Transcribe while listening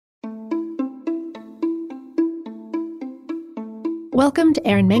Welcome to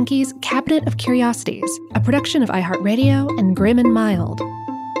Aaron Mahnke's Cabinet of Curiosities, a production of iHeartRadio and Grim and Mild.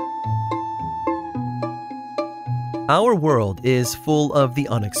 Our world is full of the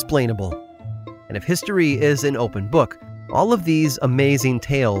unexplainable. And if history is an open book, all of these amazing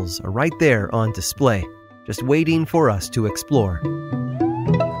tales are right there on display, just waiting for us to explore.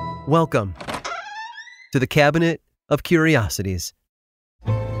 Welcome to the Cabinet of Curiosities.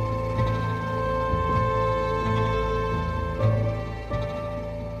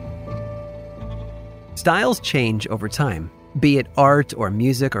 Styles change over time. Be it art or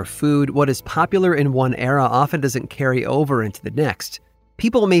music or food, what is popular in one era often doesn't carry over into the next.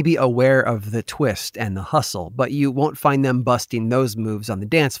 People may be aware of the twist and the hustle, but you won't find them busting those moves on the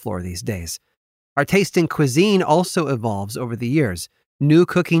dance floor these days. Our taste in cuisine also evolves over the years. New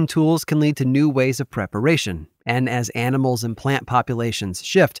cooking tools can lead to new ways of preparation, and as animals and plant populations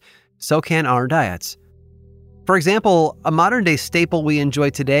shift, so can our diets. For example, a modern-day staple we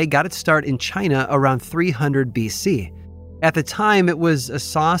enjoy today got its start in China around 300 BC. At the time, it was a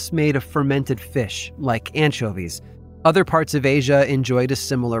sauce made of fermented fish, like anchovies. Other parts of Asia enjoyed a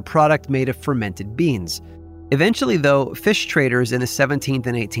similar product made of fermented beans. Eventually, though, fish traders in the 17th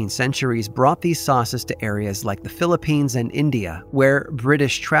and 18th centuries brought these sauces to areas like the Philippines and India, where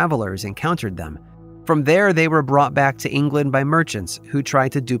British travelers encountered them. From there, they were brought back to England by merchants who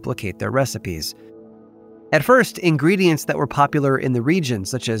tried to duplicate their recipes. At first, ingredients that were popular in the region,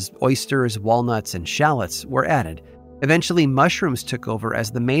 such as oysters, walnuts, and shallots, were added. Eventually, mushrooms took over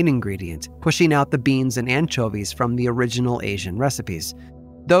as the main ingredient, pushing out the beans and anchovies from the original Asian recipes.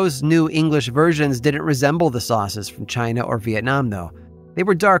 Those new English versions didn't resemble the sauces from China or Vietnam, though. They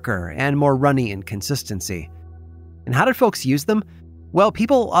were darker and more runny in consistency. And how did folks use them? Well,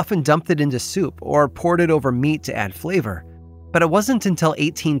 people often dumped it into soup or poured it over meat to add flavor. But it wasn't until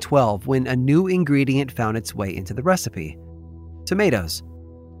 1812 when a new ingredient found its way into the recipe: tomatoes.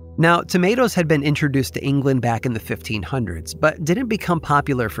 Now, tomatoes had been introduced to England back in the 1500s, but didn't become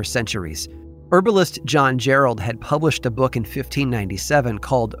popular for centuries. Herbalist John Gerald had published a book in 1597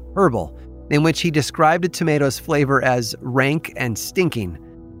 called Herbal, in which he described a tomato's flavor as rank and stinking.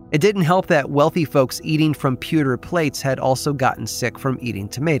 It didn't help that wealthy folks eating from pewter plates had also gotten sick from eating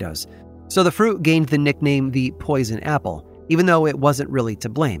tomatoes. So the fruit gained the nickname the poison apple, even though it wasn't really to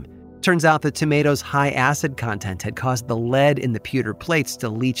blame. Turns out the tomato's high acid content had caused the lead in the pewter plates to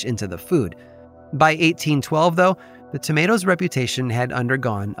leach into the food. By 1812, though, the tomato's reputation had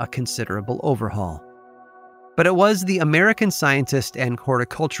undergone a considerable overhaul. But it was the American scientist and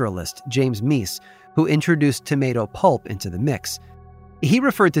horticulturalist James Meese who introduced tomato pulp into the mix. He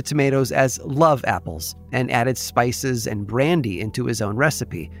referred to tomatoes as love apples and added spices and brandy into his own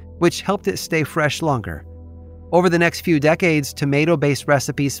recipe, which helped it stay fresh longer. Over the next few decades, tomato-based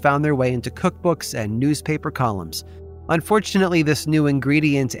recipes found their way into cookbooks and newspaper columns. Unfortunately, this new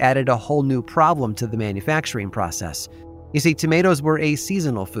ingredient added a whole new problem to the manufacturing process. You see, tomatoes were a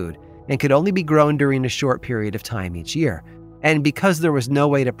seasonal food and could only be grown during a short period of time each year. And because there was no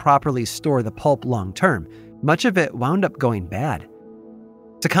way to properly store the pulp long-term, much of it wound up going bad.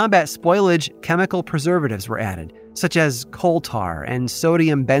 To combat spoilage, chemical preservatives were added, such as coal tar and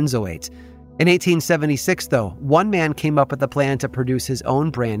sodium benzoate. In 1876, though, one man came up with a plan to produce his own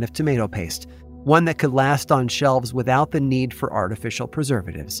brand of tomato paste, one that could last on shelves without the need for artificial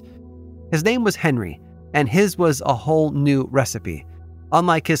preservatives. His name was Henry, and his was a whole new recipe.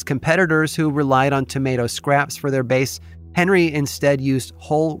 Unlike his competitors who relied on tomato scraps for their base, Henry instead used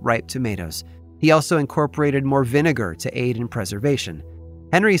whole, ripe tomatoes. He also incorporated more vinegar to aid in preservation.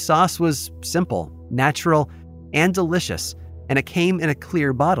 Henry's sauce was simple, natural, and delicious, and it came in a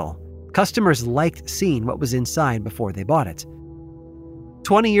clear bottle. Customers liked seeing what was inside before they bought it.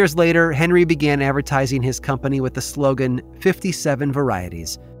 20 years later, Henry began advertising his company with the slogan 57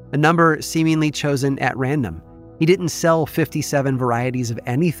 varieties, a number seemingly chosen at random. He didn't sell 57 varieties of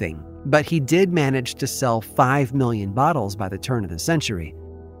anything, but he did manage to sell 5 million bottles by the turn of the century.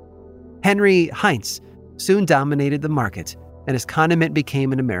 Henry Heinz soon dominated the market, and his condiment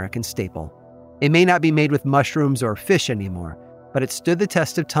became an American staple. It may not be made with mushrooms or fish anymore, but it stood the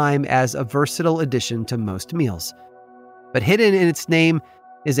test of time as a versatile addition to most meals. But hidden in its name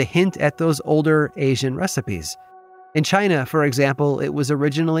is a hint at those older Asian recipes. In China, for example, it was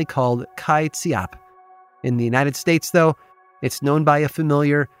originally called kai ciap. In the United States, though, it's known by a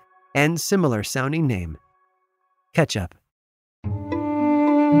familiar and similar sounding name: ketchup.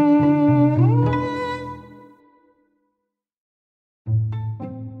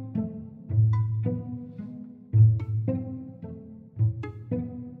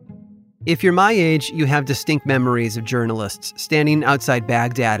 If you're my age, you have distinct memories of journalists standing outside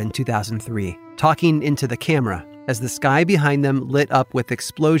Baghdad in 2003, talking into the camera as the sky behind them lit up with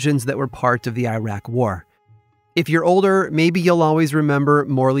explosions that were part of the Iraq War. If you're older, maybe you'll always remember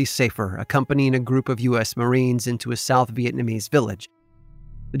Morley Safer accompanying a group of U.S. Marines into a South Vietnamese village.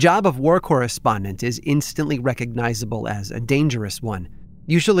 The job of war correspondent is instantly recognizable as a dangerous one,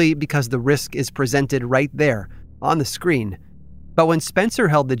 usually because the risk is presented right there on the screen. But when Spencer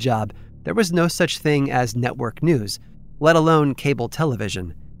held the job, there was no such thing as network news, let alone cable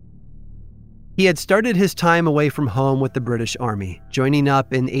television. He had started his time away from home with the British Army, joining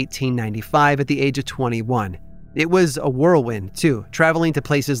up in 1895 at the age of 21. It was a whirlwind, too, traveling to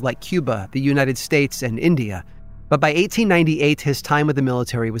places like Cuba, the United States, and India. But by 1898, his time with the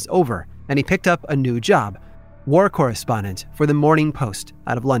military was over, and he picked up a new job, war correspondent for the Morning Post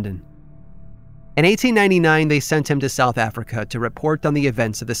out of London. In 1899, they sent him to South Africa to report on the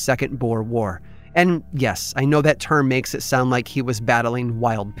events of the Second Boer War. And yes, I know that term makes it sound like he was battling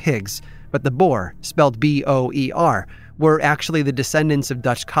wild pigs, but the Boer, spelled B-O-E-R, were actually the descendants of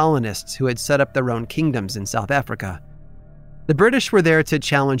Dutch colonists who had set up their own kingdoms in South Africa. The British were there to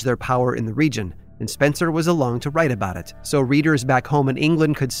challenge their power in the region, and Spencer was along to write about it, so readers back home in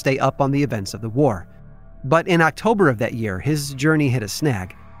England could stay up on the events of the war. But in October of that year, his journey hit a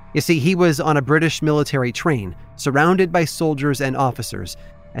snag. You see, he was on a British military train, surrounded by soldiers and officers,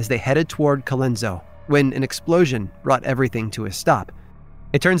 as they headed toward Colenso, when an explosion brought everything to a stop.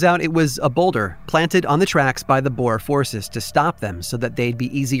 It turns out it was a boulder planted on the tracks by the Boer forces to stop them so that they'd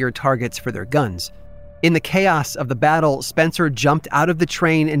be easier targets for their guns. In the chaos of the battle, Spencer jumped out of the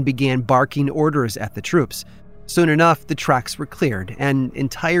train and began barking orders at the troops. Soon enough, the tracks were cleared, and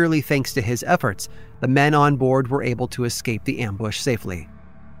entirely thanks to his efforts, the men on board were able to escape the ambush safely.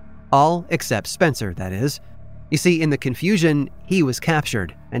 All except Spencer, that is. You see, in the confusion, he was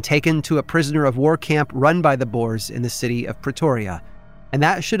captured and taken to a prisoner of war camp run by the Boers in the city of Pretoria. And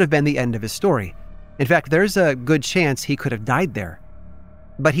that should have been the end of his story. In fact, there's a good chance he could have died there.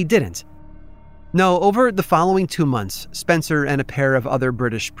 But he didn't. No, over the following 2 months, Spencer and a pair of other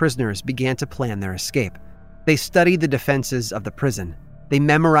British prisoners began to plan their escape. They studied the defenses of the prison. They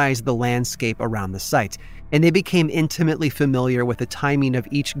memorized the landscape around the site, and they became intimately familiar with the timing of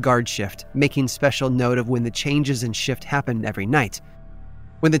each guard shift, making special note of when the changes in shift happened every night.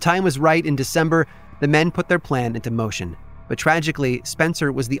 When the time was right in December, the men put their plan into motion. But tragically,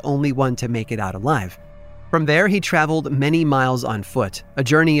 Spencer was the only one to make it out alive. From there, he traveled many miles on foot, a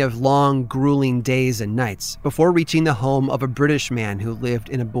journey of long, grueling days and nights, before reaching the home of a British man who lived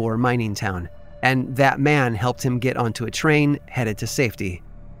in a Boer mining town. And that man helped him get onto a train headed to safety.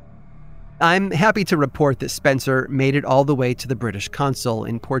 I'm happy to report that Spencer made it all the way to the British consul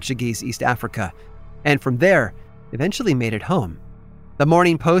in Portuguese East Africa, and from there, eventually made it home. The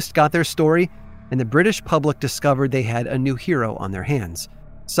Morning Post got their story, and the British public discovered they had a new hero on their hands,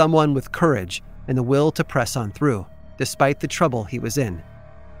 someone with courage and the will to press on through, despite the trouble he was in.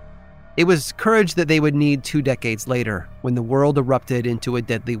 It was courage that they would need 2 decades later, when the world erupted into a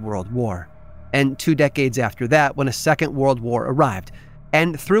deadly world war, and 2 decades after that when a second world war arrived.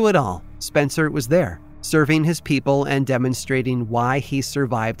 And through it all, Spencer was there, serving his people and demonstrating why he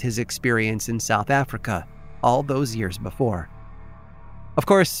survived his experience in South Africa all those years before. Of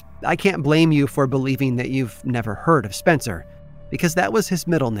course, I can't blame you for believing that you've never heard of Spencer, because that was his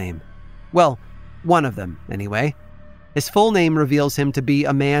middle name. Well, one of them, anyway. His full name reveals him to be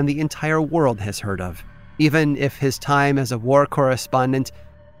a man the entire world has heard of, even if his time as a war correspondent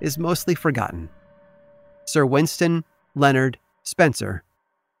is mostly forgotten. Sir Winston Leonard Spencer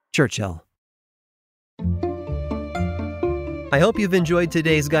Churchill. I hope you've enjoyed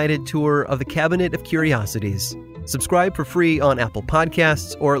today's guided tour of the Cabinet of Curiosities. Subscribe for free on Apple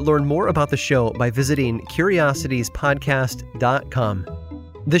Podcasts or learn more about the show by visiting curiositiespodcast.com.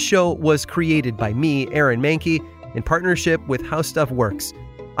 This show was created by me, Aaron Mahnke, in partnership with How Stuff Works.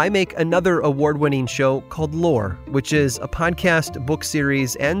 I make another award-winning show called Lore, which is a podcast, book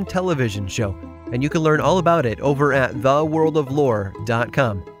series, and television show, and you can learn all about it over at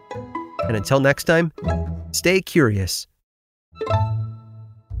theworldoflore.com. And until next time, stay curious.